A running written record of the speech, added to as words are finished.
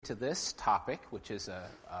to this topic, which is a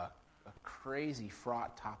crazy,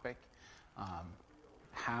 fraught topic.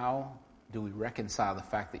 How do we reconcile the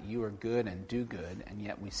fact that you are good and do good, and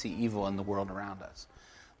yet we see evil in the world around us?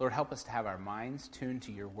 Lord, help us to have our minds tuned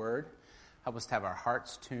to your word. Help us to have our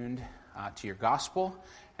hearts tuned to your gospel,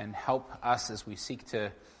 and help us as we seek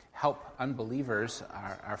to help unbelievers,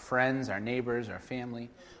 our friends, our neighbors, our family,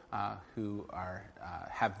 who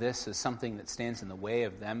have this as something that stands in the way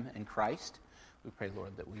of them in Christ. We pray,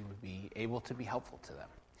 Lord, that we would be able to be helpful to them.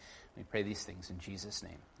 We pray these things in Jesus'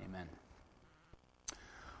 name. Amen.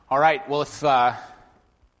 All right, well, if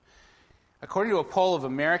according to a poll of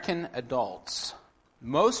American adults,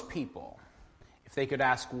 most people, if they could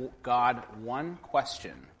ask God one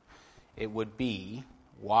question, it would be,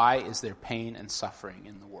 why is there pain and suffering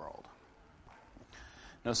in the world?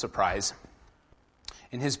 No surprise.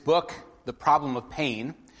 In his book, The Problem of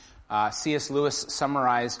Pain, C.S. Lewis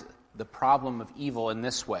summarized the problem of evil in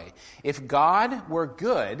this way. If God were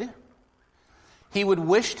good, he would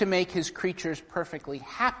wish to make his creatures perfectly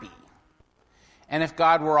happy. And if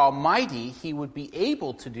God were almighty, he would be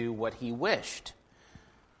able to do what he wished.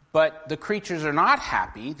 But the creatures are not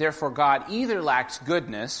happy, therefore God either lacks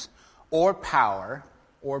goodness or power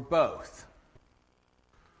or both.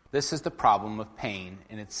 This is the problem of pain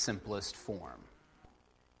in its simplest form.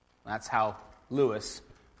 That's how Lewis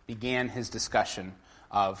began his discussion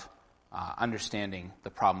of understanding the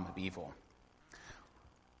problem of evil.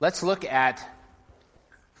 Let's look at,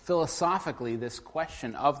 philosophically, this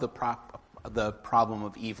question of the problem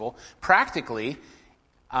of evil. Practically,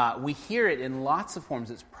 we hear it in lots of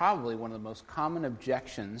forms. It's probably one of the most common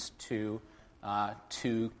objections to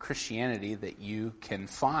Christianity that you can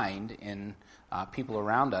find in people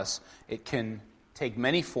around us. It can take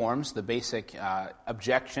many forms. The basic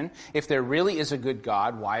objection: if there really is a good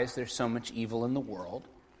God, why is there so much evil in the world?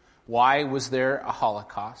 Why was there a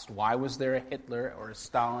Holocaust? Why was there a Hitler or a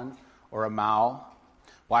Stalin or a Mao?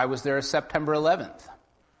 Why was there a September 11th?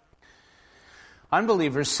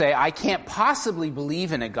 Unbelievers say, I can't possibly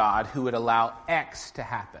believe in a God who would allow X to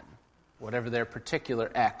happen, whatever their particular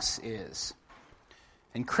X is.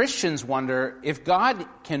 And Christians wonder, if God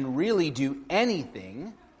can really do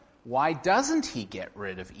anything, why doesn't he get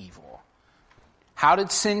rid of evil? How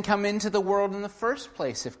did sin come into the world in the first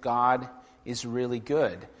place if God is really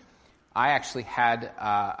good? I actually had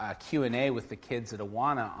a Q&A with the kids at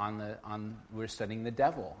Awana we were studying the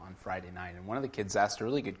devil on Friday night, and one of the kids asked a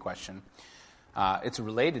really good question. It's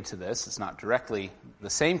related to this. It's not directly the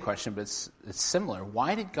same question, but it's similar.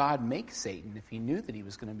 Why did God make Satan if he knew that he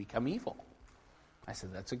was going to become evil? I said,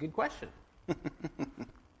 that's a good question.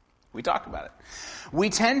 We talked about it. We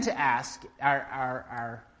tend to ask,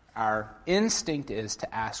 our instinct is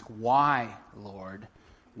to ask, why, Lord,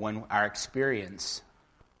 when our experience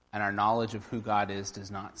and our knowledge of who God is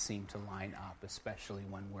does not seem to line up, especially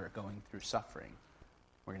when we're going through suffering.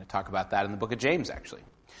 We're going to talk about that in the book of James, actually.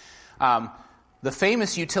 The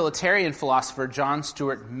famous utilitarian philosopher John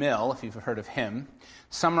Stuart Mill, if you've heard of him,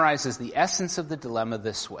 summarizes the essence of the dilemma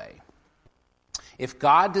this way. If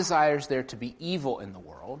God desires there to be evil in the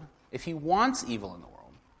world, if he wants evil in the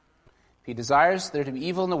world, if he desires there to be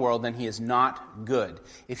evil in the world, then he is not good.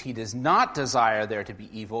 If he does not desire there to be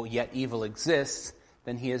evil, yet evil exists,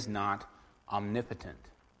 then he is not omnipotent,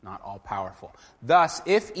 not all-powerful. Thus,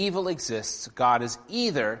 if evil exists, God is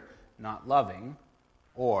either not loving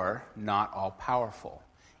or not all-powerful.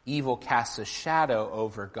 Evil casts a shadow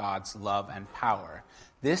over God's love and power.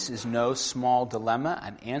 This is no small dilemma,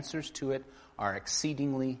 and answers to it are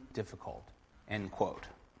exceedingly difficult. End quote.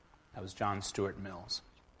 That was John Stuart Mills.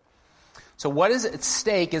 So what is at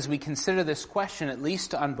stake as we consider this question, at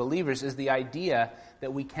least to unbelievers, is the idea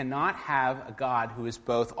that we cannot have a God who is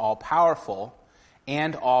both all-powerful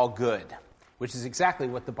and all-good, which is exactly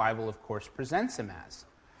what the Bible, of course, presents him as.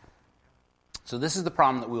 So this is the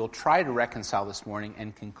problem that we will try to reconcile this morning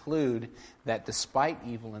and conclude that despite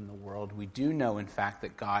evil in the world, we do know, in fact,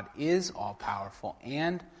 that God is all-powerful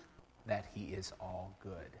and that he is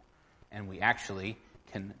all-good. And we actually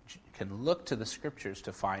can look to the Scriptures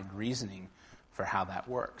to find reasoning for how that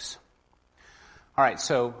works. All right,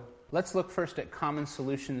 so let's look first at common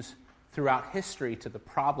solutions throughout history to the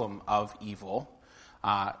problem of evil.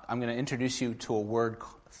 I'm going to introduce you to a word,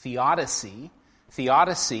 theodicy.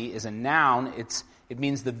 Theodicy is a noun. It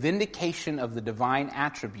means the vindication of the divine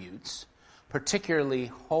attributes, particularly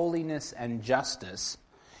holiness and justice,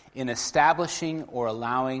 in establishing or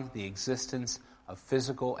allowing the existence of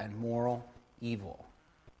physical and moral evil.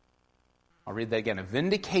 I'll read that again. A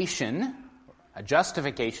vindication, a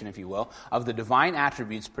justification, if you will, of the divine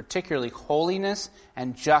attributes, particularly holiness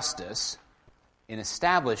and justice, in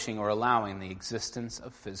establishing or allowing the existence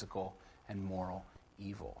of physical and moral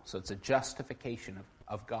evil. So it's a justification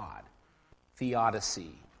of God.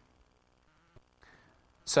 Theodicy.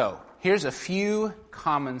 So here's a few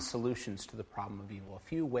common solutions to the problem of evil, a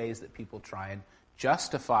few ways that people try and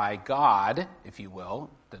justify God, if you will,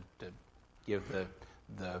 to give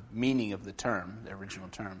the meaning of the term, the original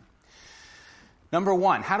term. Number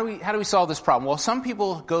one, how do we solve this problem? Well, some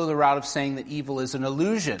people go the route of saying that evil is an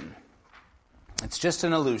illusion. It's just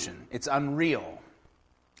an illusion. It's unreal.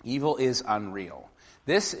 Evil is unreal.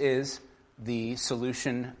 This is the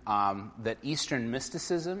solution that Eastern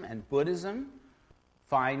mysticism and Buddhism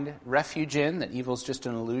find refuge in, that evil is just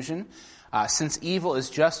an illusion. Since evil is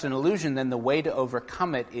just an illusion, then the way to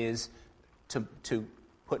overcome it is to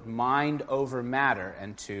put mind over matter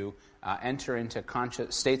and to enter into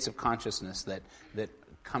states of consciousness that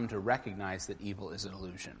come to recognize that evil is an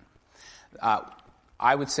illusion.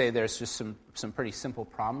 I would say there's just some pretty simple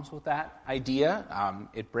problems with that idea.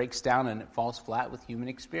 It breaks down and it falls flat with human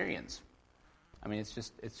experience. I mean, it's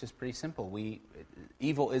just pretty simple.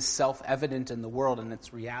 Evil is self-evident in the world, and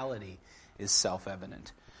its reality is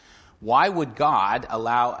self-evident. Why would God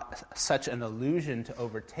allow such an illusion to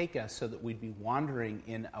overtake us so that we'd be wandering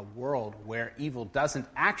in a world where evil doesn't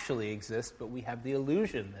actually exist, but we have the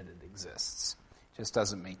illusion that it exists? It just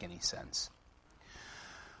doesn't make any sense.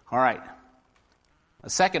 All right. The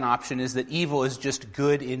second option is that evil is just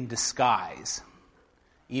good in disguise.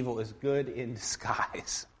 Evil is good in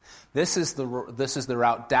disguise. This is the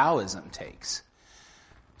route Taoism takes.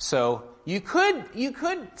 So you could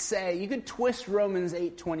twist Romans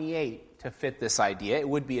 8:28 to fit this idea. It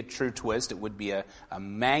would be a true twist. It would be a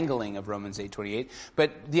mangling of Romans 8:28.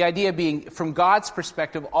 But the idea being, from God's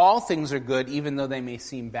perspective, all things are good, even though they may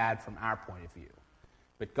seem bad from our point of view.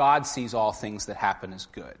 But God sees all things that happen as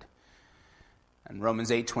good. And Romans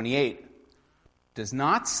 8:28 does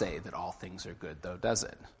not say that all things are good, though, does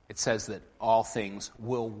it? It says that all things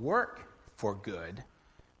will work for good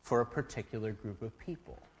for a particular group of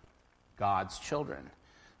people, God's children.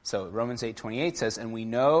 So Romans 8:28 says, and we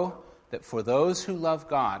know that for those who love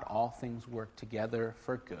God, all things work together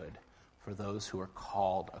for good, for those who are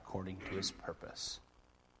called according to his purpose.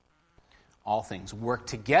 All things work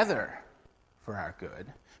together for our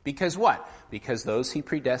good. Because what? Because those he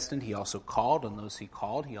predestined, he also called, and those he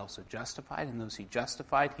called, he also justified, and those he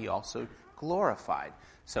justified, he also glorified.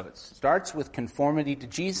 So it starts with conformity to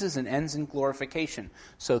Jesus and ends in glorification.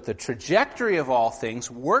 So the trajectory of all things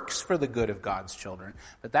works for the good of God's children,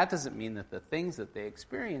 but that doesn't mean that the things that they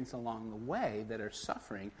experience along the way that are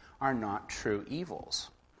suffering are not true evils.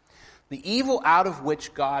 The evil out of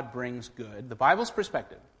which God brings good, the Bible's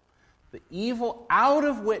perspective, the evil out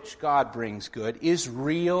of which God brings good is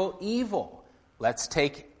real evil. Let's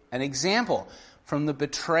take an example. From the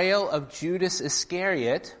betrayal of Judas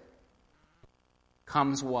Iscariot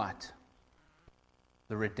comes what?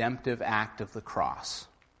 The redemptive act of the cross.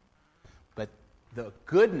 But the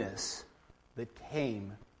goodness that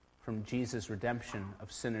came from Jesus' redemption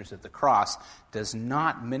of sinners at the cross does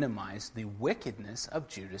not minimize the wickedness of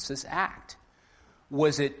Judas's act.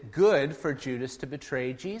 Was it good for Judas to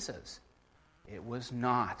betray Jesus? It was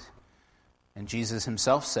not. And Jesus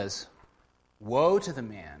himself says, woe to the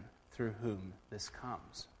man through whom this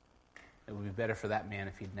comes. It would be better for that man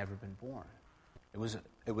if he'd never been born. It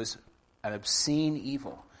was an obscene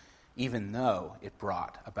evil, even though it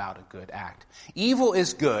brought about a good act. Evil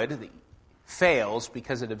is good. It fails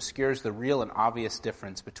because it obscures the real and obvious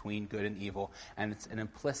difference between good and evil, and it's an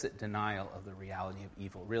implicit denial of the reality of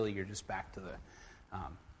evil. Really, you're just back to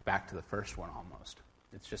the first one almost.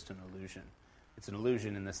 It's just an illusion. It's an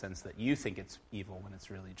illusion in the sense that you think it's evil when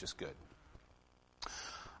it's really just good.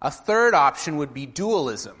 A third option would be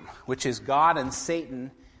dualism, which is God and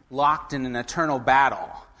Satan locked in an eternal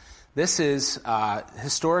battle. This is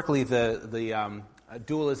historically the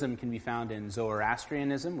dualism can be found in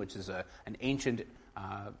Zoroastrianism, which is an ancient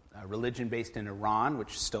religion based in Iran,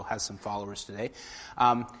 which still has some followers today.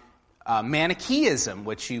 Manichaeism,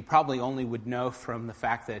 which you probably only would know from the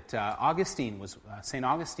fact that St.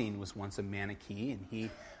 Augustine was once a Manichae, and he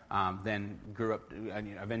then grew up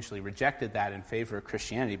and eventually rejected that in favor of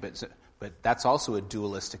Christianity, but that's also a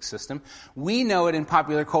dualistic system. We know it in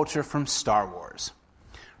popular culture from Star Wars,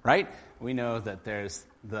 right? We know that there's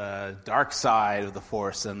the dark side of the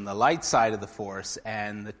Force and the light side of the Force,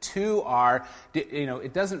 and the two are,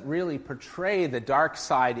 it doesn't really portray the dark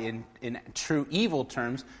side in true evil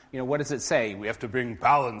terms. What does it say? We have to bring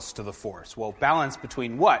balance to the Force. Well, balance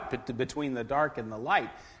between what? Between the dark and the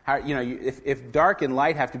light. If dark and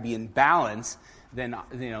light have to be in balance, then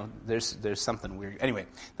there's something weird. Anyway,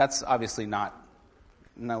 that's obviously not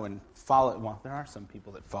no one follow. Well, there are some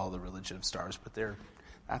people that follow the religion of stars, but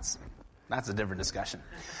that's a different discussion.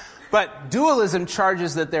 But dualism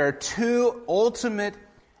charges that there are two ultimate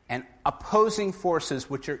and opposing forces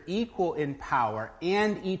which are equal in power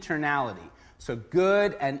and eternality. So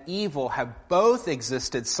good and evil have both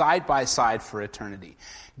existed side by side for eternity.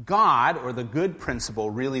 God, or the good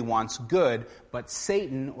principle, really wants good, but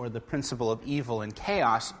Satan, or the principle of evil and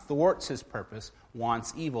chaos, thwarts his purpose,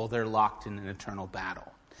 wants evil. They're locked in an eternal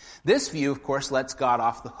battle. This view, of course, lets God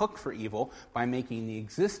off the hook for evil by making the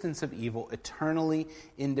existence of evil eternally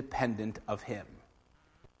independent of him.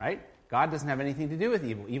 Right? God doesn't have anything to do with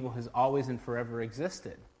evil. Evil has always and forever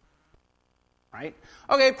existed. Right?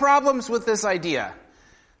 Okay, problems with this idea.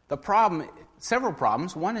 Several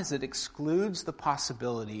problems. One is it excludes the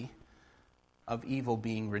possibility of evil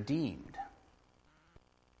being redeemed.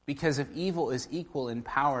 Because if evil is equal in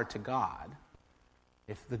power to God,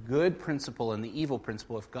 if the good principle and the evil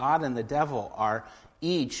principle, if God and the devil are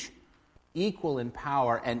each equal in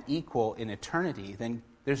power and equal in eternity, then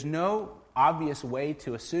there's no obvious way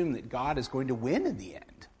to assume that God is going to win in the end.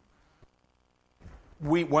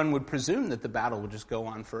 One would presume that the battle would just go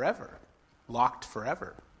on forever, locked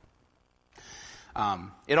forever.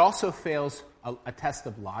 It also fails a test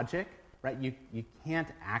of logic, right? You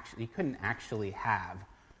couldn't actually have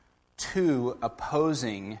two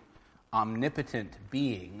opposing omnipotent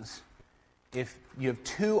beings. If you have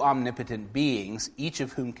two omnipotent beings, each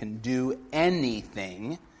of whom can do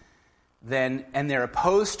anything, and they're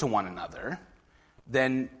opposed to one another,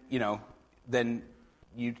 then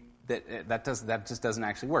that just doesn't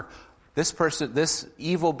actually work. This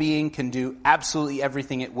evil being can do absolutely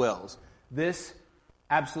everything it wills. This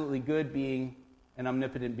absolutely good being, an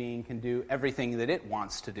omnipotent being, can do everything that it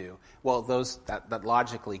wants to do. Well, that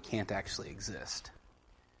logically can't actually exist.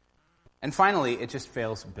 And finally, it just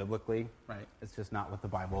fails biblically, right? It's just not what the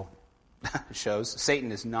Bible shows.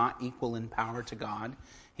 Satan is not equal in power to God.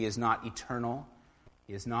 He is not eternal.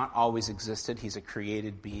 He has not always existed. He's a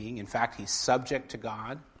created being. In fact, he's subject to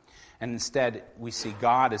God. And instead, we see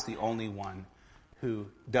God as the only one who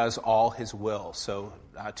does all his will. So,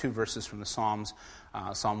 two verses from the Psalms,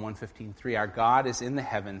 Psalm 115:3, our God is in the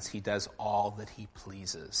heavens. He does all that he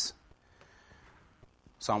pleases.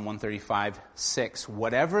 Psalm 135:6,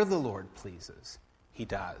 whatever the Lord pleases, he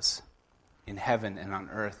does, in heaven and on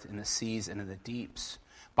earth, in the seas and in the deeps.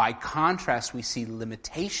 By contrast, we see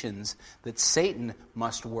limitations that Satan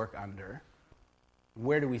must work under.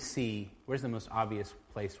 Where's the most obvious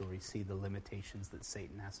place where we see the limitations that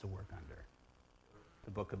Satan has to work under?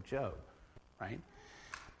 The book of Job, right?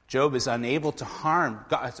 Satan is unable to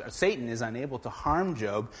harm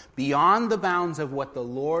Job beyond the bounds of what the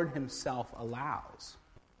Lord himself allows.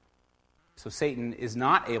 So Satan is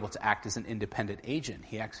not able to act as an independent agent.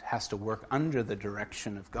 He has to work under the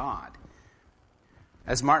direction of God.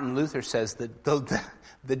 As Martin Luther says, the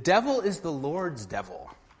devil is the Lord's devil.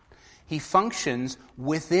 He functions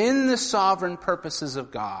within the sovereign purposes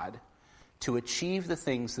of God to achieve the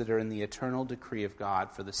things that are in the eternal decree of God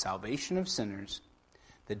for the salvation of sinners,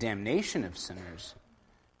 the damnation of sinners,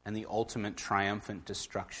 and the ultimate triumphant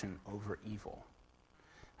destruction over evil.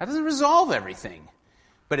 That doesn't resolve everything,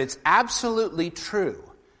 but it's absolutely true.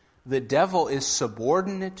 The devil is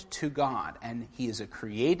subordinate to God, and he is a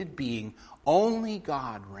created being. Only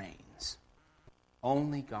God reigns.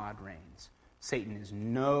 Only God reigns. Satan is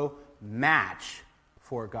no match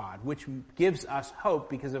for God, which gives us hope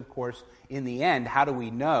because, of course, in the end, how do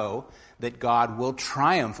we know that God will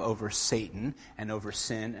triumph over Satan and over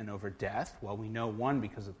sin and over death? Well, we know, one,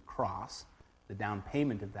 because of the cross, the down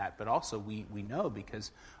payment of that, but also we know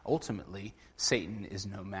because ultimately Satan is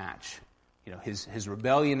no match. His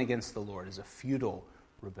rebellion against the Lord is a futile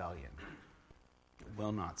rebellion. It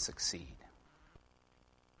will not succeed.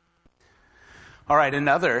 All right,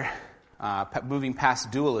 moving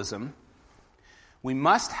past dualism, we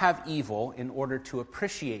must have evil in order to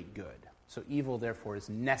appreciate good. So evil, therefore, is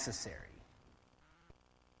necessary,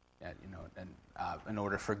 in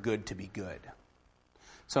order for good to be good.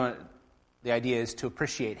 So the idea is to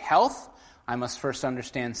appreciate health, I must first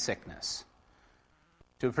understand sickness.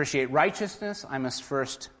 To appreciate righteousness, I must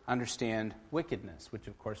first understand wickedness, which,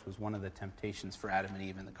 of course, was one of the temptations for Adam and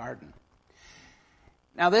Eve in the garden.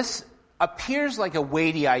 Now, this appears like a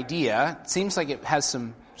weighty idea. It seems like it has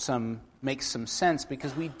makes some sense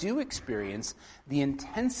because we do experience the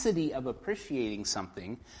intensity of appreciating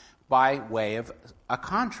something by way of a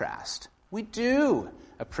contrast. We do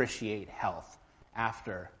appreciate health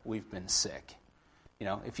after we've been sick.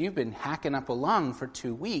 If you've been hacking up a lung for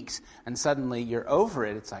 2 weeks and suddenly you're over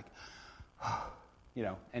it, it's like,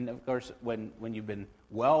 And of course, when you've been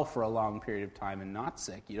well for a long period of time and not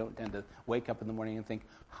sick, you don't tend to wake up in the morning and think,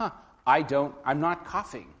 I'm not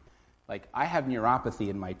coughing. Like, I have neuropathy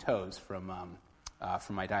in my toes from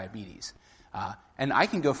my diabetes. And I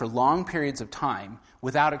can go for long periods of time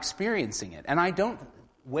without experiencing it. And I don't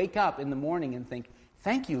wake up in the morning and think,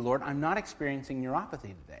 thank you, Lord, I'm not experiencing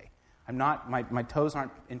neuropathy today. My toes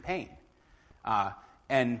aren't in pain.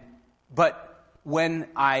 But when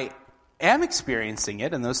I am experiencing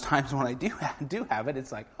it, and those times when I do have it,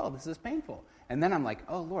 it's like, oh, this is painful. And then I'm like,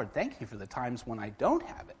 oh, Lord, thank you for the times when I don't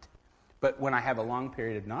have it. But when I have a long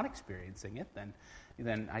period of not experiencing it,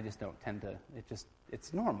 then I just don't tend to,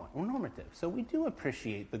 it's normal or normative. So we do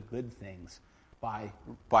appreciate the good things by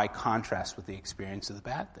contrast with the experience of the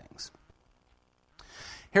bad things.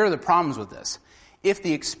 Here are the problems with this. If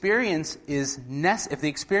the experience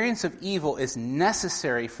of evil is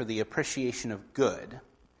necessary for the appreciation of good,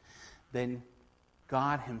 then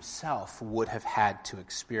God himself would have had to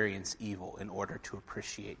experience evil in order to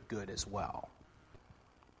appreciate good as well.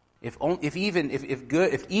 If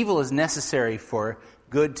evil is necessary for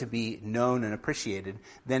good to be known and appreciated,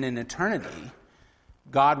 then in eternity,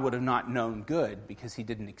 God would have not known good because he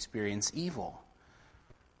didn't experience evil.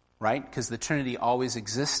 Right? Because the Trinity always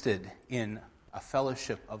existed in a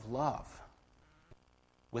fellowship of love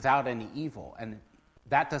without any evil. And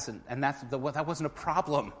that wasn't a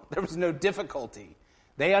problem. There was no difficulty.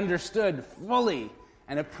 They understood fully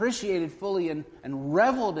and appreciated fully and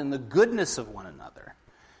reveled in the goodness of one another.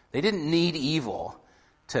 They didn't need evil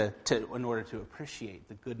in order to appreciate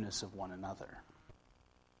the goodness of one another.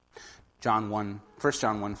 1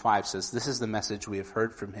 John 1:5 says, "This is the message we have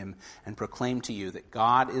heard from him and proclaim to you, that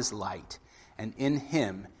God is light, and in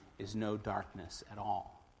him is no darkness at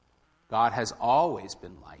all." God has always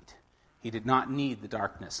been light. He did not need the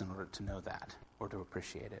darkness in order to know that or to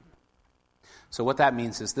appreciate it. So what that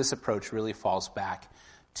means is this approach really falls back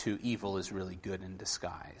to evil is really good in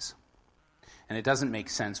disguise. And it doesn't make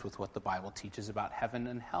sense with what the Bible teaches about heaven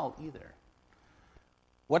and hell either.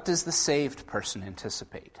 What does the saved person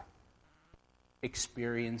anticipate?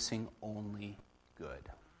 Experiencing only good.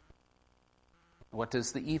 What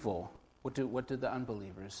does the evil, what do the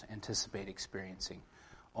unbelievers anticipate experiencing?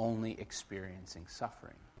 Only experiencing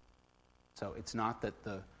suffering. So it's not that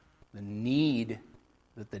the need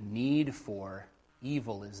for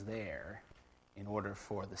evil is there in order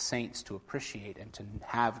for the saints to appreciate and to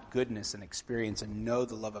have goodness and experience and know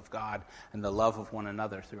the love of God and the love of one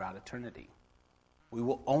another throughout eternity. We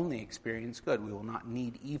will only experience good. We will not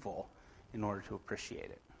need evil in order to appreciate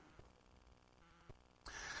it.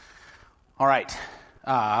 All right.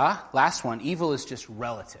 Last one. Evil is just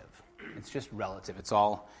relative. It's just relative. It's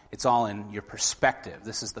all in your perspective.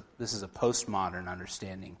 This is a postmodern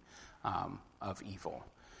understanding of evil.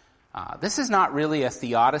 This is not really a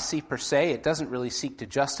theodicy per se. It doesn't really seek to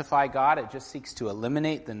justify God. It just seeks to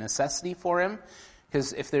eliminate the necessity for him.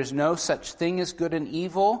 Because if there's no such thing as good and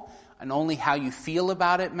evil, and only how you feel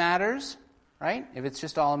about it matters, right? If it's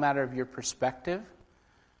just all a matter of your perspective,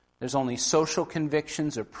 there's only social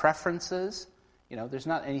convictions or preferences. There's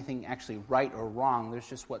not anything actually right or wrong. There's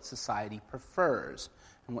just what society prefers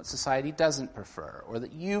and what society doesn't prefer, or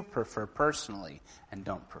that you prefer personally and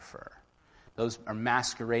don't prefer. Those are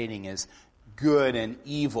masquerading as good and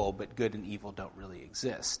evil, but good and evil don't really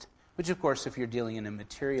exist. Which, of course, if you're dealing in a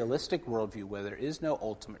materialistic worldview where there is no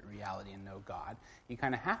ultimate reality and no God, you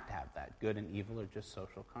kind of have to have that. Good and evil are just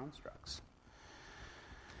social constructs.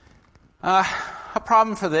 A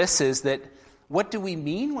problem for this is that what do we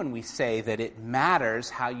mean when we say that it matters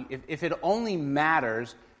how you... If it only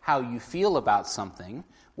matters how you feel about something,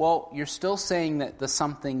 well, you're still saying that the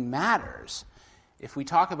something matters. If we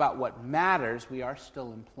talk about what matters, we are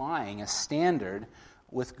still implying a standard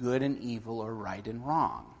with good and evil or right and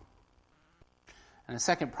wrong. And the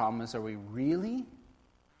second problem is, are we really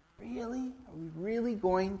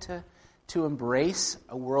going to embrace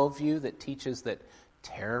a worldview that teaches that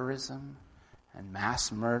terrorism and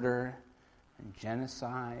mass murder and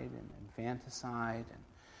genocide and infanticide and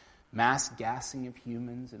mass gassing of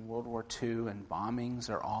humans in World War II and bombings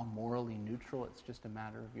are all morally neutral? It's just a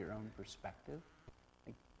matter of your own perspective.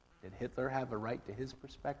 Did Hitler have a right to his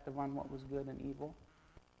perspective on what was good and evil?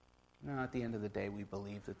 No, at the end of the day, we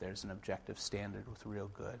believe that there's an objective standard with real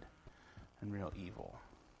good and real evil.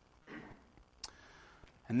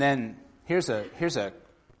 And then here's a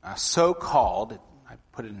so-called, I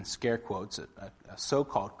put it in scare quotes, a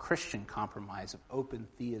so-called Christian compromise of open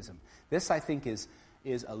theism. This, I think, is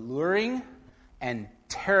alluring and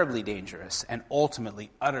terribly dangerous and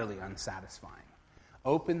ultimately utterly unsatisfying.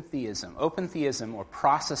 Open theism. Open theism, or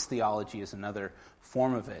process theology, is another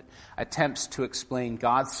form of it. Attempts to explain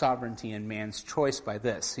God's sovereignty and man's choice by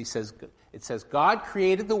this. It says, God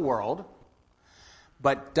created the world,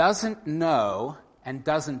 but doesn't know and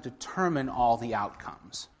doesn't determine all the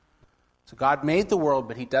outcomes. So God made the world,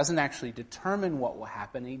 but he doesn't actually determine what will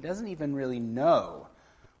happen, and he doesn't even really know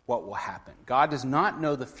what will happen. God does not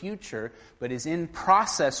know the future, but is in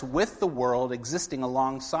process with the world, existing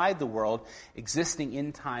alongside the world, existing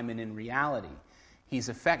in time and in reality. He's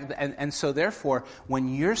effective, and so therefore,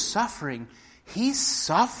 when you're suffering, he's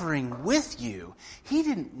suffering with you. He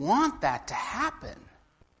didn't want that to happen.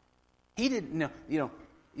 He didn't know,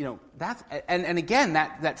 that's, and again,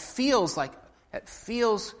 that feels like,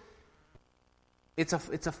 it's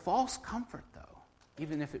a false comfort, though.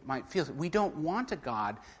 Even if it might feel, we don't want a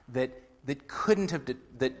God that couldn't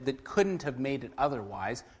have made it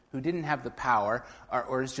otherwise, who didn't have the power,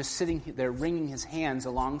 or is just sitting there wringing his hands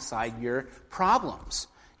alongside your problems.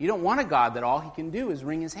 You don't want a God that all he can do is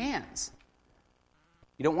wring his hands.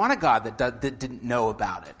 You don't want a God that didn't know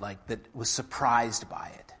about it, like that was surprised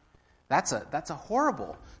by it. That's a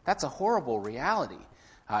horrible reality.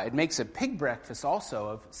 It makes a pig breakfast also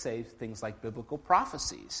of, say, things like biblical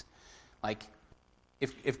prophecies. Like,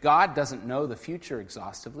 if God doesn't know the future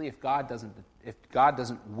exhaustively, if God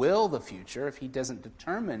doesn't will the future, if he doesn't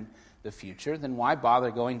determine the future, then why bother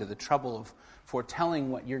going to the trouble of foretelling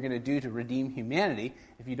what you're going to do to redeem humanity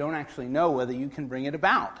if you don't actually know whether you can bring it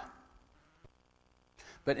about?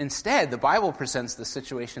 But instead, the Bible presents the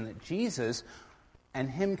situation that Jesus and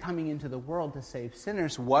him coming into the world to save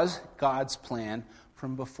sinners was God's plan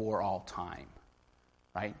from before all time.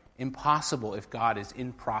 Right? Impossible if God is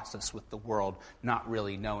in process with the world, not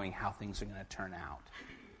really knowing how things are going to turn out,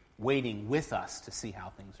 waiting with us to see how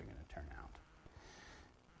things are going to turn out.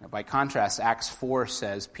 Now, by contrast, Acts 4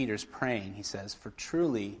 says, Peter's praying, he says, "For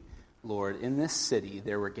truly, Lord, in this city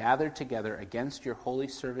there were gathered together against your holy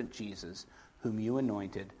servant Jesus, whom you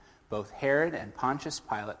anointed, both Herod and Pontius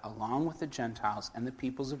Pilate, along with the Gentiles and the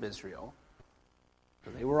peoples of Israel."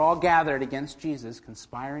 So they were all gathered against Jesus,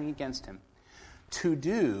 conspiring against him, to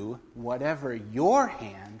do whatever your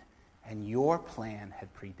hand and your plan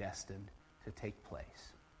had predestined to take place.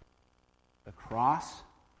 The cross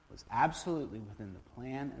was absolutely within the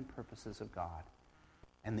plan and purposes of God,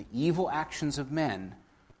 and the evil actions of men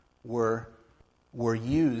were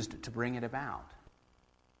used to bring it about.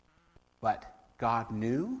 But God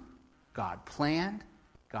knew, God planned,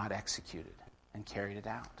 God executed, and carried it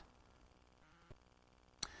out.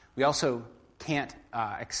 We also can't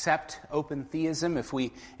accept open theism if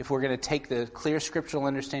we're going to take the clear scriptural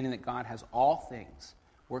understanding that God has all things,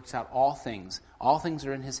 works out all things. All things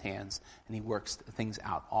are in his hands, and he works things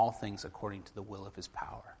out, all things according to the will of his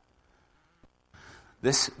power.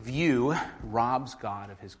 This view robs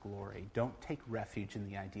God of his glory. Don't take refuge in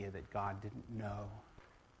the idea that God didn't know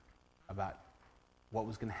about what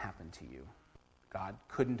was going to happen to you. God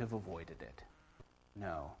couldn't have avoided it.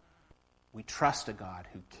 No. We trust a God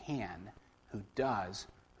who can, who does,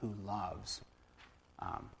 who loves,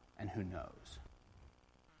 and who knows.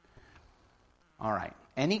 All right.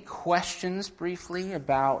 Any questions briefly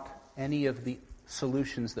about any of the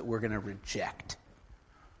solutions that we're going to reject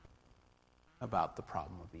about the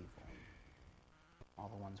problem of evil? All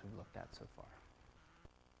the ones we've looked at so far.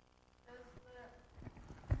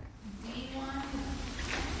 D one.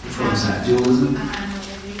 Which one is that? Dualism? The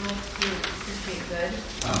evil to create good.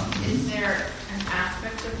 Oh. Is there an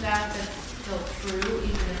aspect of that that's still true, even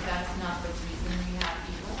if that's not the reason we have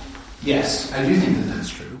evil? Yes, I do think that that's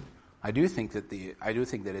true. I do think that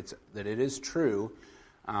it is true,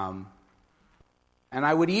 and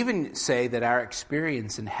I would even say that our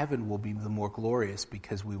experience in heaven will be the more glorious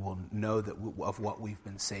because we will know of what we've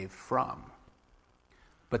been saved from.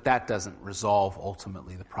 But that doesn't resolve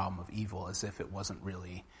ultimately the problem of evil, as if it wasn't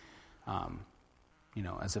really,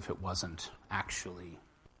 as if it wasn't actually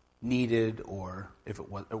needed, or if it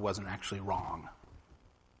wasn't actually wrong.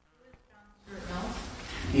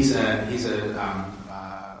 He's a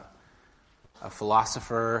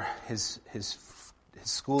philosopher. His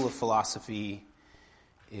school of philosophy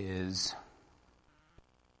is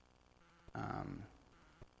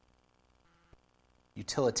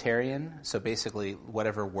utilitarian. So basically,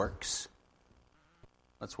 whatever works.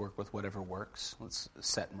 Let's work with whatever works. Let's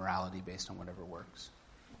set morality based on whatever works.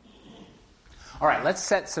 All right, let's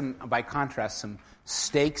set by contrast, some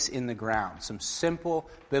stakes in the ground, some simple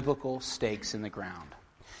biblical stakes in the ground.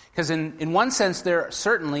 Because in one sense, there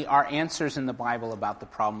certainly are answers in the Bible about the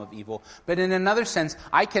problem of evil, but in another sense,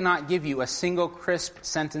 I cannot give you a single crisp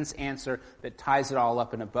sentence answer that ties it all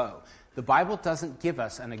up in a bow. The Bible doesn't give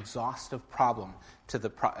us an exhaustive problem to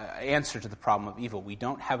the answer to the problem of evil. We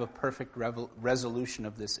don't have a perfect resolution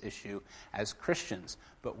of this issue as Christians,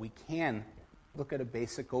 but we can look at a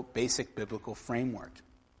basic biblical framework.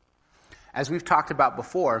 As we've talked about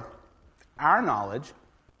before, our knowledge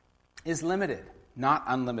is limited, not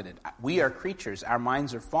unlimited. We are creatures. Our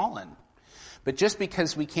minds are fallen. But just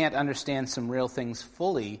because we can't understand some real things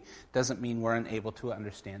fully doesn't mean we're unable to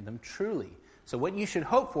understand them truly. So what you should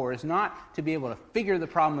hope for is not to be able to figure the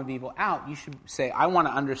problem of evil out. You should say, I want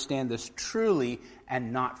to understand this truly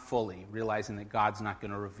and not fully, realizing that God's not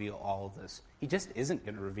going to reveal all of this. He just isn't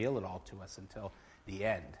going to reveal it all to us until the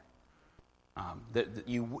end.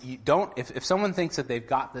 You don't. If someone thinks that they've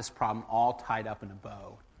got this problem all tied up in a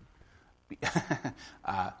bow,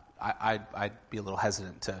 I'd be a little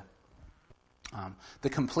hesitant to. The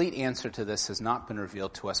complete answer to this has not been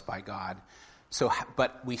revealed to us by God.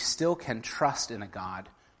 But we still can trust in a God,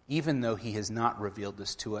 even though he has not revealed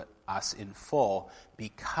this to us in full,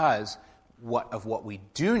 because of what we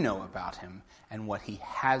do know about him and what he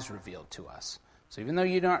has revealed to us. So even though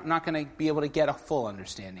you're not going to be able to get a full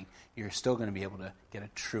understanding, you're still going to be able to get a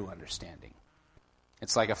true understanding.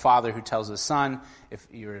 It's like a father who tells his son, if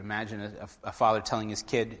you imagine a father telling his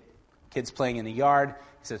kids playing in the yard,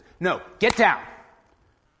 he says, "No, get down.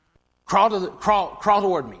 Crawl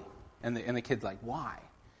toward me." And the kid's like, "Why?"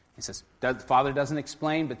 He says, the father doesn't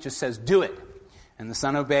explain, but just says, "Do it." And the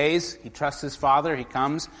son obeys. He trusts his father. He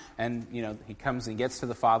comes and gets to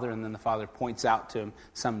the father, and then the father points out to him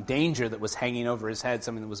some danger that was hanging over his head,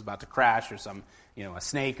 something that was about to crash, or some, a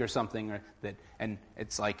snake or something, and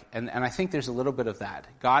it's like, and I think there's a little bit of that.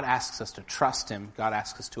 God asks us to trust him. God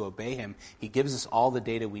asks us to obey him. He gives us all the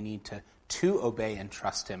data we need to obey and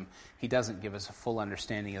trust him. He doesn't give us a full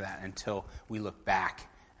understanding of that until we look back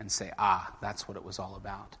and say, that's what it was all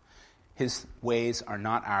about. His ways are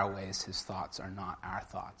not our ways. His thoughts are not our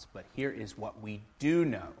thoughts. But here is what we do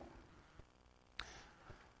know.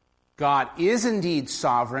 God is indeed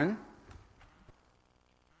sovereign.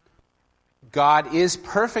 God is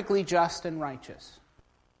perfectly just and righteous.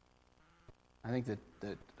 I think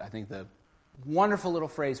the wonderful little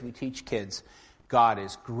phrase we teach kids, God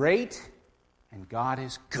is great and God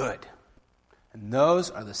is good. And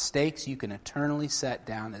those are the stakes you can eternally set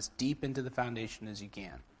down as deep into the foundation as you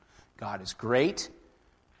can. God is great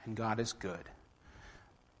and God is good.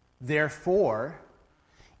 Therefore,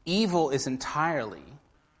 evil is entirely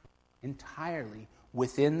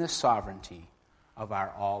within the sovereignty of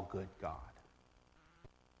our all-good God.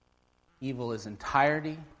 Evil is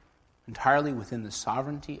entirely within the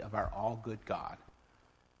sovereignty of our all-good God.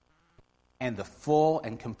 And the full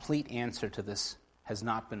and complete answer to this has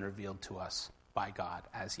not been revealed to us by God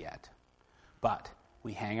as yet. But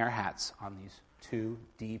we hang our hats on these two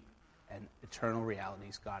deep and eternal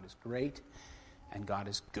realities. God is great and God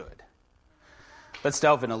is good. Let's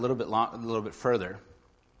delve in a little bit further.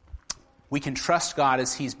 We can trust God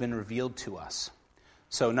as he's been revealed to us.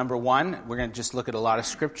 So number one, we're going to just look at a lot of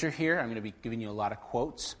scripture here. I'm going to be giving you a lot of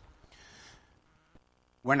quotes.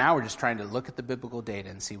 We're just trying to look at the biblical data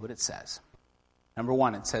and see what it says. Number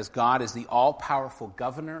one, it says God is the all-powerful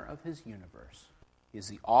governor of his universe. He is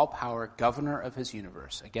the all-power governor of his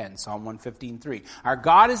universe. Again, Psalm 115:3. Our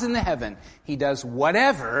God is in the heaven. He does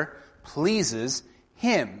whatever pleases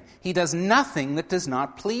him. He does nothing that does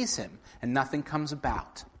not please him, and nothing comes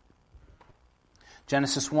about.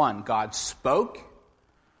 Genesis 1, God spoke,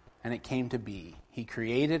 and it came to be. He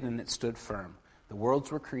created, and it stood firm. The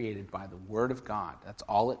worlds were created by the word of God. That's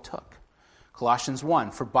all it took. Colossians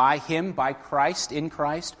 1, for by him, by Christ, in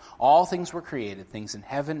Christ, all things were created, things in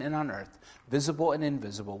heaven and on earth, visible and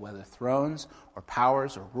invisible, whether thrones or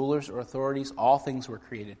powers or rulers or authorities, all things were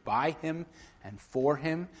created by him and for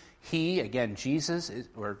him. He, again, Jesus,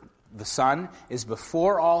 or the Son, is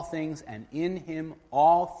before all things, and in him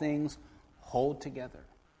all things hold together.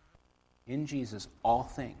 In Jesus, all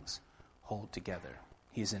things hold together.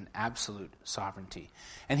 He's in absolute sovereignty.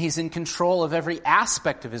 And he's in control of every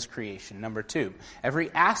aspect of his creation. Number two,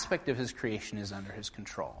 every aspect of his creation is under his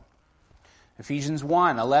control. Ephesians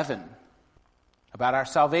 1:11, about our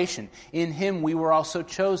salvation. In him we were also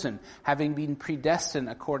chosen, having been predestined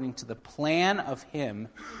according to the plan of him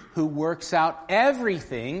who works out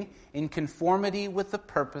everything in conformity with the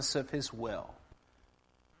purpose of his will.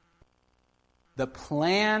 The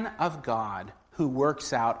plan of God who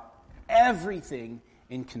works out everything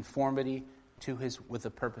in conformity with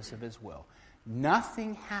the purpose of his will.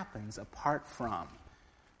 Nothing happens apart from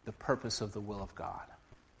the purpose of the will of God.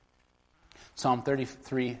 Psalm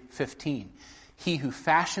 33:15. He who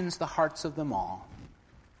fashions the hearts of them all,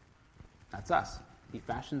 that's us. He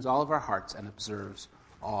fashions all of our hearts and observes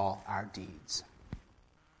all our deeds.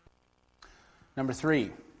 Number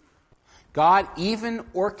 3, God even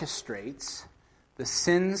orchestrates the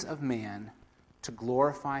sins of man to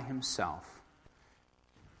glorify himself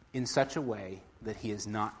in such a way that he is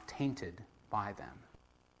not tainted by them.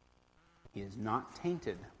 He is not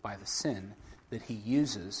tainted by the sin that he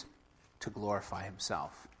uses to glorify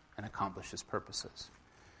himself and accomplish his purposes.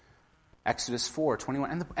 Exodus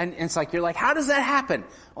 4:21. And it's like, you're like, how does that happen?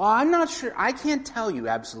 Well, I'm not sure. I can't tell you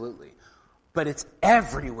absolutely. But it's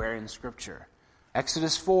everywhere in Scripture.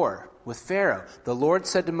 Exodus 4, with Pharaoh, the Lord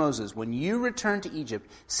said to Moses, when you return to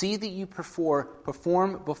Egypt, see that you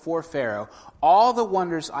perform before Pharaoh all the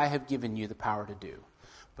wonders I have given you the power to do.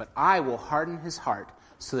 But I will harden his heart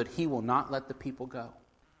so that he will not let the people go.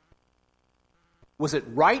 Was it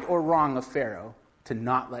right or wrong of Pharaoh to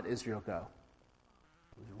not let Israel go?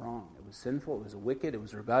 It was wrong. It was sinful. It was wicked. It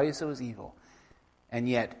was rebellious. It was evil. And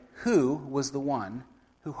yet, who was the one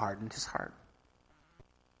who hardened his heart?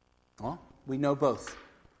 Well, we know both.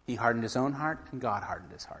 He hardened his own heart, and God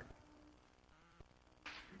hardened his heart.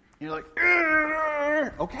 You're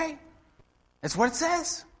like, okay, that's what it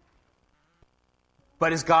says.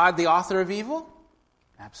 But is God the author of evil?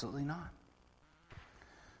 Absolutely not.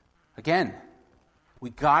 Again, we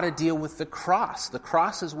got to deal with the cross. The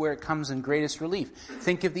cross is where it comes in greatest relief.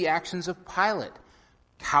 Think of the actions of Pilate,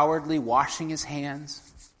 cowardly washing his hands.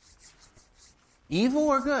 Evil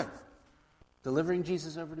or good? Delivering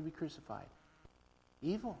Jesus over to be crucified.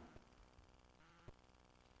 Evil.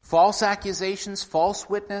 False accusations, false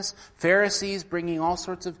witness, Pharisees bringing all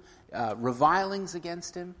sorts of revilings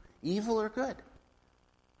against him. Evil or good?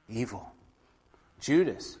 Evil.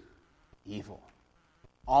 Judas, evil.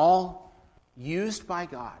 All used by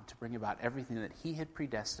God to bring about everything that he had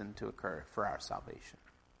predestined to occur for our salvation.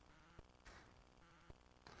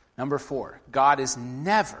 Number 4, God is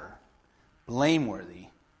never blameworthy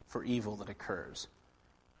for evil that occurs.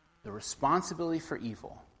 The responsibility for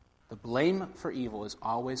evil, the blame for evil is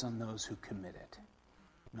always on those who commit it,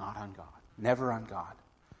 not on God. Never on God.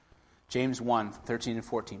 James 1:13 and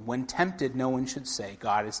 14. When tempted, no one should say,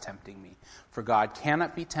 God is tempting me. For God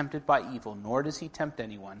cannot be tempted by evil, nor does he tempt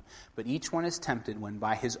anyone. But each one is tempted when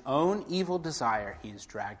by his own evil desire he is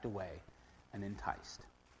dragged away and enticed.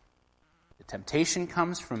 The temptation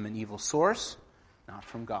comes from an evil source, not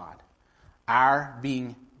from God. Our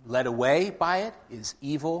being led away by it is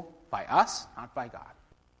evil by us, not by God.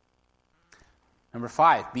 Number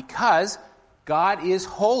 5, because God is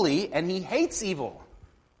holy and he hates evil.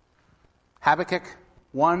 Habakkuk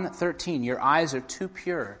 1:13, your eyes are too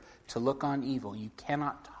pure to look on evil. You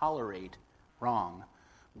cannot tolerate wrong.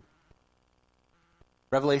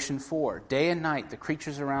 Revelation 4, day and night the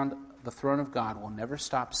creatures around the throne of God will never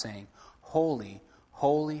stop saying, holy,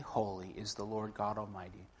 holy, holy is the Lord God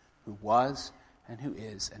Almighty, who was and who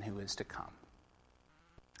is to come.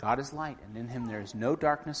 God is light, and in him there is no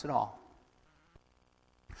darkness at all.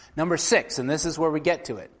 Number 6, and this is where we get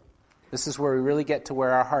to it. This is where we really get to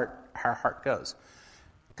where our heart goes.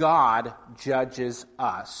 God judges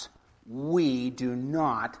us. We do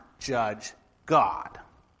not judge God.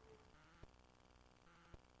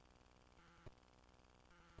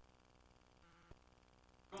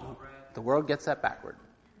 The world gets that backward,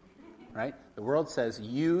 right? The world says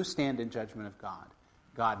you stand in judgment of God.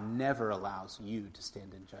 God never allows you to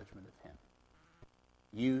stand in judgment of him.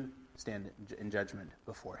 You stand in judgment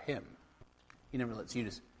before him. He never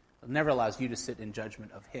allows you to sit in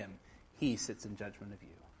judgment of him. He sits in judgment of you.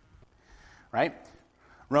 Right?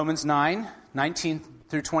 Romans 9:19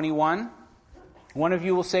 through 21. One of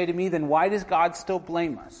you will say to me, then why does God still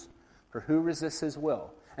blame us? For who resists his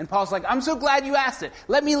will? And Paul's like, I'm so glad you asked it.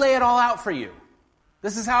 Let me lay it all out for you.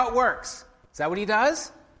 This is how it works. Is that what he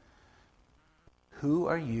does? Who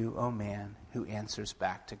are you, O man, who answers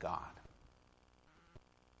back to God?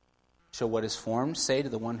 Shall what is formed say to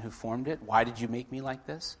the one who formed it, why did you make me like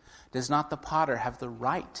this? Does not the potter have the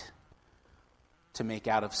right to make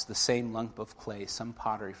out of the same lump of clay some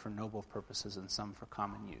pottery for noble purposes and some for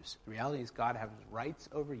common use? The reality is God has rights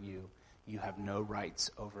over you. You have no rights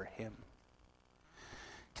over him.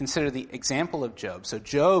 Consider the example of Job. So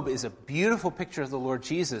Job is a beautiful picture of the Lord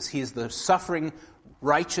Jesus. He is the suffering,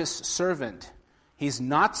 righteous servant. He's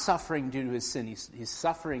not suffering due to his sin. He's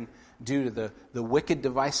suffering due to the wicked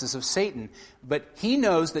devices of Satan. But he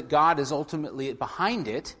knows that God is ultimately behind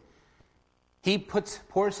it. He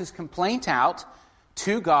pours his complaint out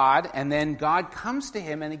to God, and then God comes to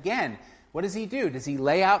him, and again, what does he do? Does he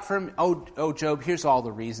lay out for him, oh Job, here's all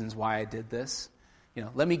the reasons why I did this.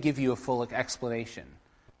 Let me give you a full explanation.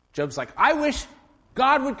 Job's like, I wish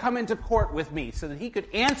God would come into court with me so that he could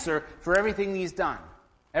answer for everything he's done,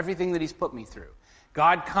 everything that he's put me through.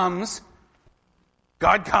 God comes,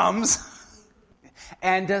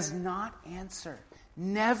 and does not answer.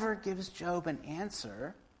 Never gives Job an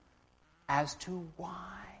answer as to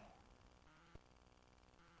why.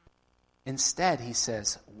 Instead, he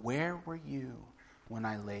says, where were you when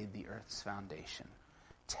I laid the earth's foundation?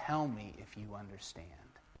 Tell me if you understand.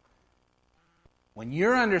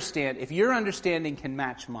 If your understanding can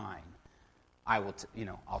match mine, I'll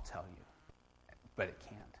tell you. But it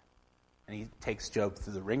can't. And he takes Job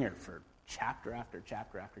through the ringer for chapter after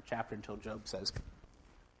chapter after chapter until Job says,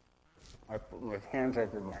 I put my hands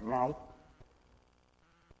over my mouth.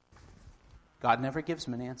 God never gives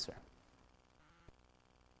him an answer.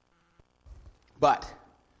 But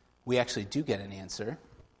we actually do get an answer.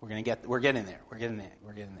 We're getting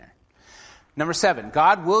there. Number 7,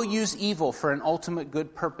 God will use evil for an ultimate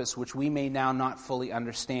good purpose which we may now not fully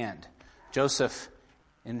understand. Joseph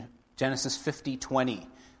in Genesis 50:20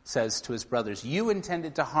 says to his brothers, you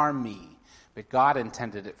intended to harm me, but God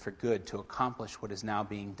intended it for good to accomplish what is now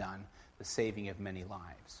being done, the saving of many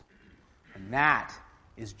lives. And that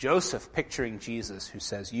is Joseph picturing Jesus, who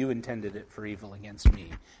says, you intended it for evil against me,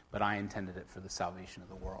 but I intended it for the salvation of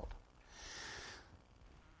the world.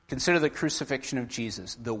 Consider the crucifixion of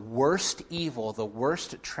Jesus. The worst evil, the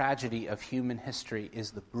worst tragedy of human history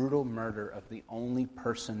is the brutal murder of the only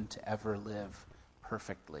person to ever live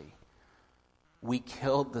perfectly. We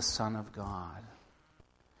killed the Son of God.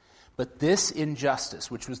 But this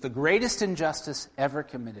injustice, which was the greatest injustice ever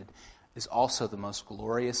committed, is also the most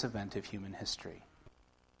glorious event of human history.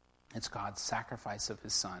 It's God's sacrifice of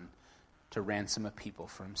his Son to ransom a people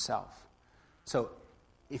for himself. So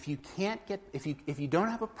if you don't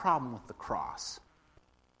have a problem with the cross,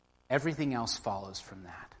 everything else follows from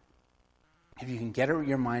that. If you can get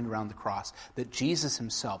your mind around the cross, that Jesus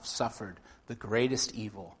himself suffered the greatest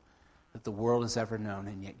evil that the world has ever known,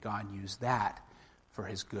 and yet God used that for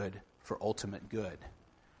his good, for ultimate good.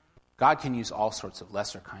 God can use all sorts of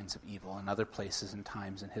lesser kinds of evil in other places and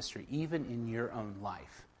times in history, even in your own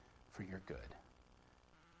life, for your good.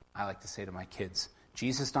 I like to say to my kids,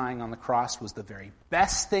 Jesus dying on the cross was the very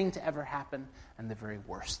best thing to ever happen and the very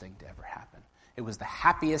worst thing to ever happen. It was the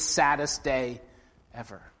happiest, saddest day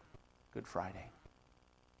ever. Good Friday.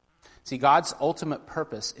 See, God's ultimate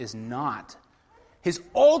purpose is not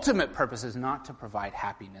to provide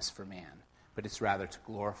happiness for man, but it's rather to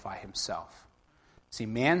glorify himself. See,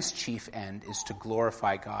 man's chief end is to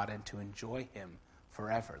glorify God and to enjoy him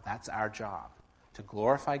forever. That's our job, to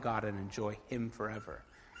glorify God and enjoy him forever,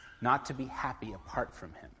 not to be happy apart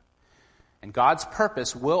from him. And God's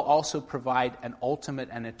purpose will also provide an ultimate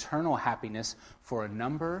and eternal happiness for a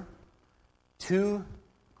number too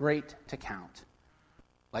great to count,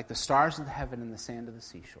 like the stars of the heaven and the sand of the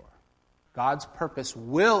seashore. God's purpose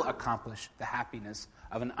will accomplish the happiness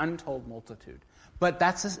of an untold multitude. But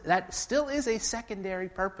that still is a secondary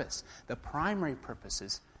purpose. The primary purpose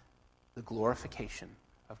is the glorification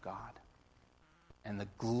of God. And the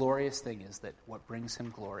glorious thing is that what brings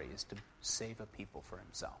him glory is to save a people for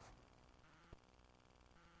himself.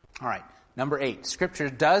 All right, number 8. Scripture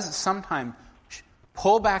does sometimes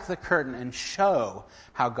pull back the curtain and show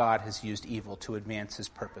how God has used evil to advance his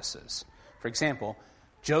purposes. For example,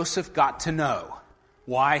 Joseph got to know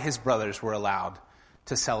why his brothers were allowed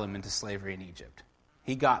to sell him into slavery in Egypt.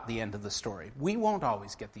 He got the end of the story. We won't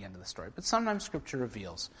always get the end of the story, but sometimes Scripture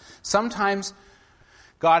reveals. Sometimes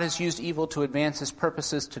God has used evil to advance his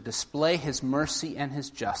purposes, to display his mercy and his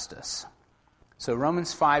justice. So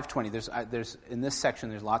Romans 5:20, there's in this section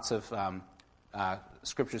there's lots of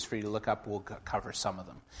scriptures for you to look up. We'll cover some of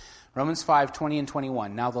them. Romans 5:20 and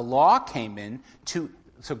 21. Now the law came in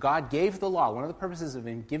so God gave the law. One of the purposes of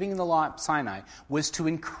him giving the law at Sinai was to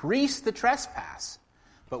increase the trespass.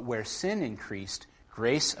 But where sin increased,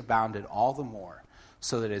 grace abounded all the more,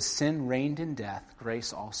 so that as sin reigned in death,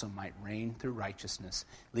 grace also might reign through righteousness,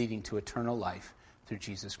 leading to eternal life through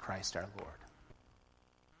Jesus Christ our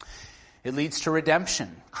Lord. It leads to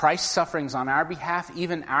redemption. Christ's sufferings on our behalf,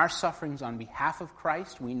 even our sufferings on behalf of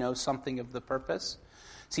Christ, we know something of the purpose.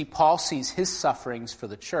 See, Paul sees his sufferings for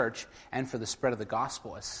the church and for the spread of the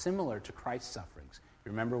gospel as similar to Christ's sufferings.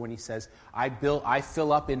 Remember when he says, I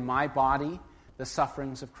fill up in my body the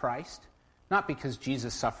sufferings of Christ? Not because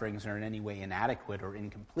Jesus' sufferings are in any way inadequate or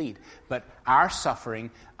incomplete, but our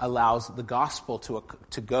suffering allows the gospel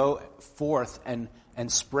to go forth and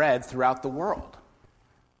spread throughout the world.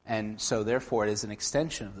 And so, therefore, it is an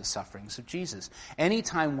extension of the sufferings of Jesus.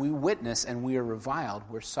 Anytime we witness and we are reviled,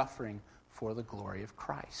 we're suffering for the glory of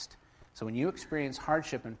Christ. So when you experience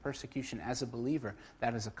hardship and persecution as a believer,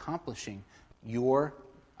 that is accomplishing your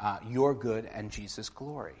good and Jesus'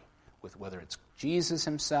 glory. with whether it's Jesus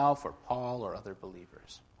himself or Paul or other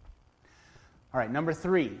believers. All right, number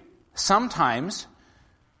 3. Sometimes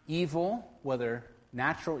evil, whether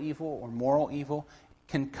natural evil or moral evil,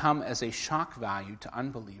 can come as a shock value to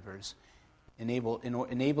unbelievers,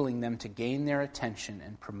 enabling them to gain their attention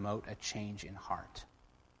and promote a change in heart.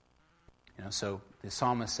 So the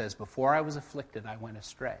psalmist says, "Before I was afflicted, I went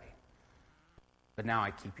astray, but now I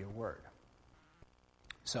keep your word."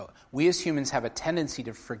 So we as humans have a tendency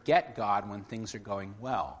to forget God when things are going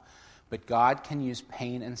well, but God can use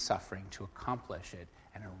pain and suffering to accomplish it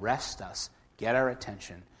and arrest us, get our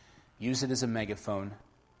attention, use it as a megaphone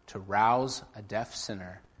to rouse a deaf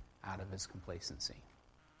sinner out of his complacency.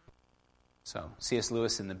 So C.S.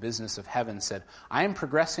 Lewis in The Business of Heaven said, "I am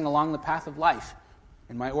progressing along the path of life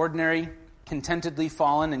in my ordinary, contentedly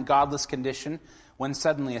fallen and godless condition, when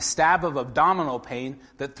suddenly a stab of abdominal pain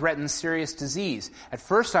that threatens serious disease. At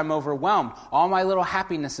first I'm overwhelmed. All my little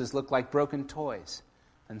happinesses look like broken toys.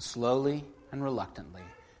 Then slowly and reluctantly,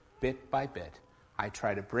 bit by bit, I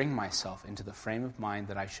try to bring myself into the frame of mind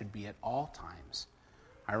that I should be at all times.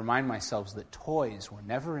 I remind myself that toys were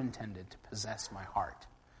never intended to possess my heart,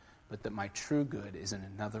 but that my true good is in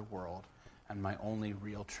another world, and my only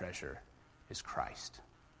real treasure is Christ."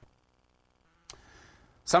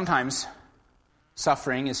 Sometimes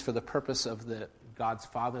suffering is for the purpose of God's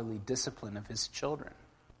fatherly discipline of his children.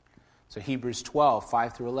 So Hebrews 12,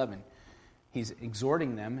 5 through 11, he's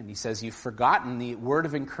exhorting them, and he says, "You've forgotten the word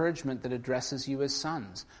of encouragement that addresses you as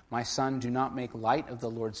sons. My son, do not make light of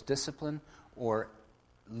the Lord's discipline or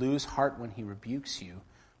lose heart when he rebukes you,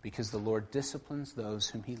 because the Lord disciplines those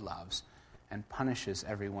whom he loves and punishes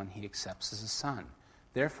everyone he accepts as a son.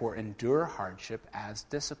 Therefore, endure hardship as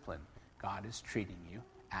discipline. God is treating you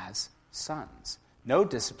as sons. No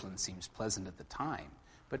discipline seems pleasant at the time,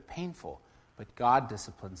 but painful. But God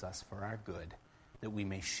disciplines us for our good, that we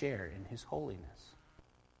may share in his holiness."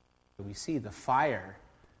 So we see the fire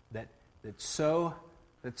that so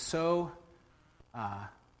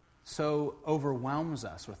overwhelms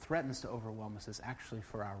us or threatens to overwhelm us is actually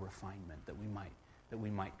for our refinement, that we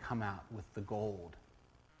might come out with the gold,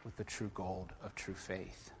 with the true gold of true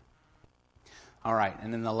faith. All right,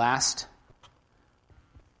 and then the last,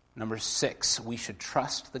 number 6, we should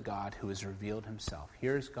trust the God who has revealed himself.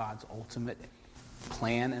 Here's God's ultimate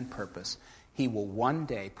plan and purpose. He will one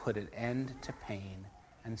day put an end to pain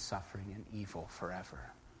and suffering and evil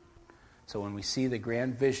forever. So when we see the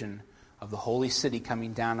grand vision of the holy city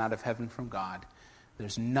coming down out of heaven from God,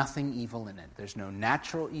 there's nothing evil in it. There's no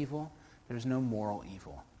natural evil. There's no moral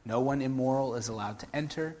evil. No one immoral is allowed to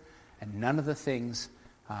enter, and none of the things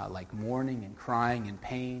like mourning and crying and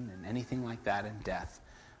pain and anything like that and death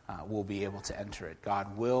will be able to enter it.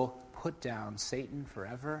 God will put down Satan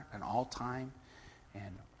forever and all time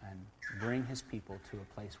and bring his people to a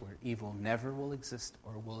place where evil never will exist,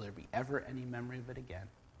 or will there be ever any memory of it again.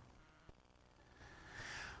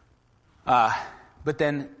 But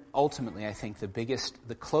then ultimately, I think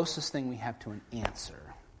the closest thing we have to an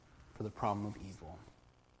answer for the problem of evil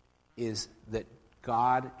is that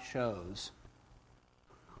God chose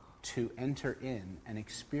to enter in and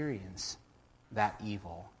experience that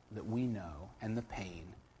evil that we know and the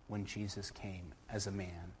pain when Jesus came as a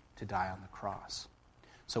man to die on the cross.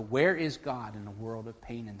 So where is God in a world of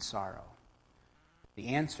pain and sorrow? The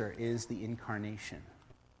answer is the incarnation.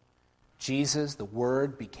 Jesus, the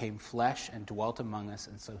Word, became flesh and dwelt among us,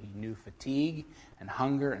 and so he knew fatigue and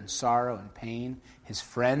hunger and sorrow and pain. His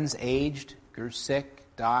friends aged, grew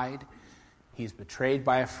sick, died. He's betrayed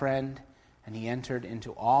by a friend, and he entered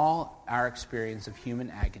into all our experience of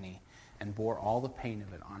human agony and bore all the pain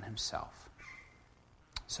of it on himself.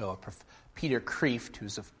 So Peter Kreeft,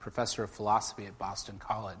 who's a professor of philosophy at Boston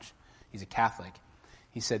College, he's a Catholic,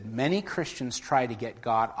 he said, "Many Christians try to get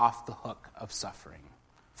God off the hook of suffering.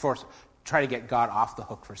 Try to get God off the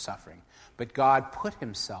hook for suffering. But God put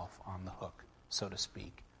himself on the hook, so to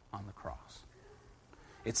speak, on the cross."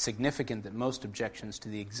 It's significant that most objections to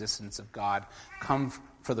the existence of God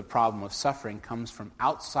for the problem of suffering comes from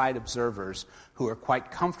outside observers who are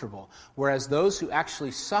quite comfortable, whereas those who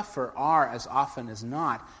actually suffer are, as often as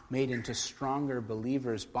not, made into stronger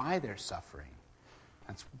believers by their suffering.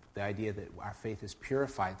 That's the idea that our faith is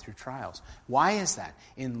purified through trials. Why is that?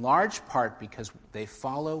 In large part because they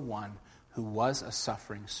follow one who was a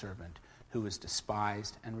suffering servant, who was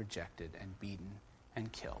despised and rejected and beaten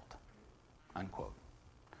and killed. Unquote.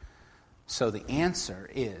 So the answer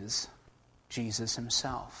is Jesus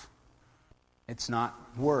himself. It's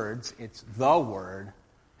not words, it's the Word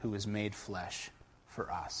who is made flesh for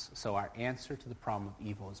us. So our answer to the problem of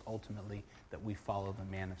evil is ultimately that we follow the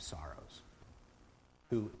man of sorrows,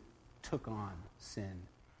 who took on sin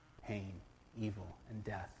pain, evil, and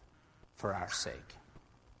death for our sake.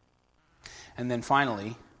 And then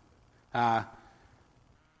finally,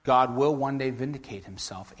 God will one day vindicate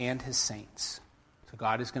himself and his saints. So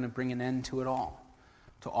God is going to bring an end to it all,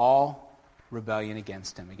 to all rebellion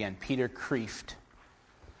against him. Again, Peter Kreeft.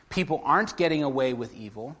 People aren't getting away with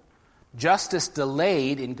evil. Justice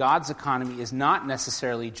delayed in God's economy is not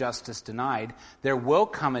necessarily justice denied. There will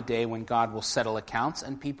come a day when God will settle accounts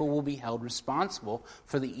and people will be held responsible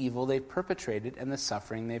for the evil they've perpetrated and the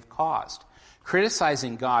suffering they've caused.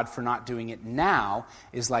 Criticizing God for not doing it now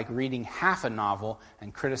is like reading half a novel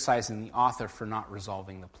and criticizing the author for not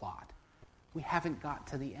resolving the plot. We haven't got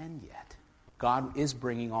to the end yet. God is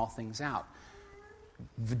bringing all things out.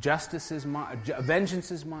 Justice is mine,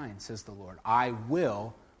 vengeance is mine, says the Lord. I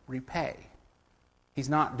will repay. He's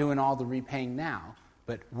not doing all the repaying now,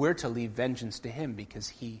 but we're to leave vengeance to him because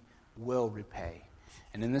he will repay.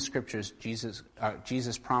 And in the scriptures,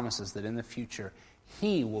 Jesus promises that in the future,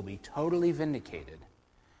 he will be totally vindicated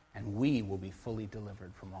and we will be fully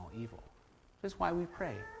delivered from all evil. This is why we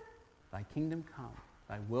pray, thy kingdom come,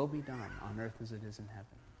 thy will be done on earth as it is in heaven.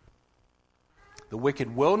 The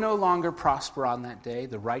wicked will no longer prosper on that day.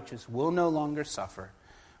 The righteous will no longer suffer.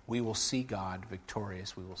 We will see God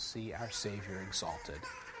victorious. We will see our Savior exalted.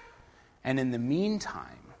 And in the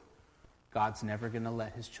meantime, God's never going to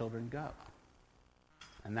let his children go.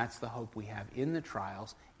 And that's the hope we have in the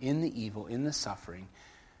trials, in the evil, in the suffering.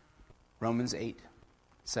 Romans 8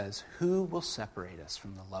 says, who will separate us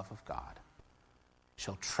from the love of God?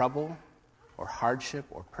 Shall trouble or hardship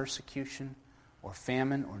or persecution or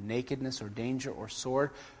famine or nakedness or danger or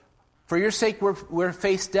sword? For your sake, we're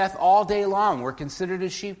faced death all day long. We're considered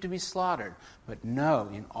as sheep to be slaughtered. But no,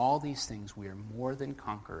 in all these things, we are more than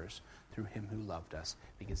conquerors through him who loved us.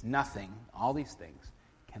 Because nothing, all these things,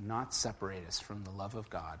 cannot separate us from the love of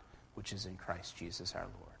God, which is in Christ Jesus our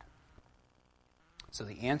Lord. So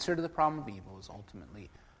the answer to the problem of evil is ultimately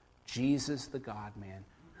Jesus, the God-man,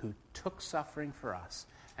 who took suffering for us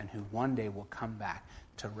and who one day will come back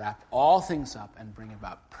to wrap all things up and bring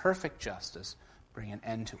about perfect justice, bring an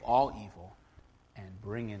end to all evil, and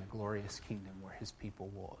bring in a glorious kingdom where his people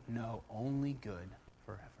will know only good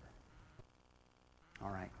forever. All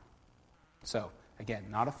right. So, again,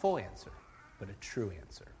 not a full answer, but a true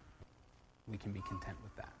answer. We can be content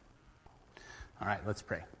with that. All right, let's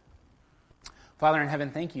pray. Father in heaven,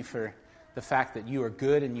 thank you for the fact that you are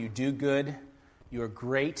good and you do good. You are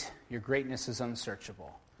great. Your greatness is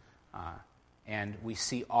unsearchable. And we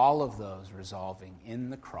see all of those resolving in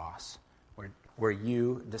the cross where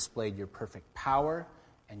you displayed your perfect power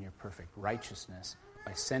and your perfect righteousness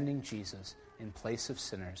by sending Jesus in place of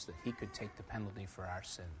sinners that he could take the penalty for our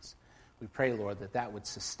sins. We pray, Lord, that that would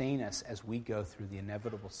sustain us as we go through the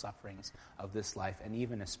inevitable sufferings of this life and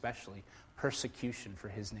even especially persecution for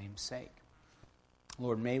his name's sake.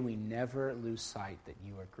 Lord, may we never lose sight that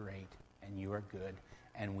you are great and you are good,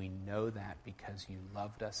 and we know that because you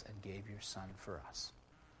loved us and gave your Son for us.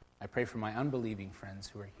 I pray for my unbelieving friends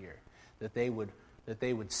who are here, that they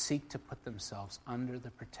would seek to put themselves under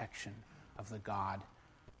the protection of the God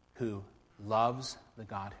who loves, the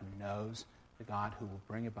God who knows, the God who will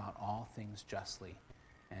bring about all things justly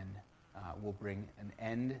and will bring an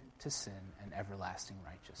end to sin and everlasting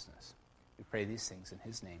righteousness. We pray these things in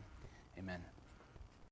his name. Amen.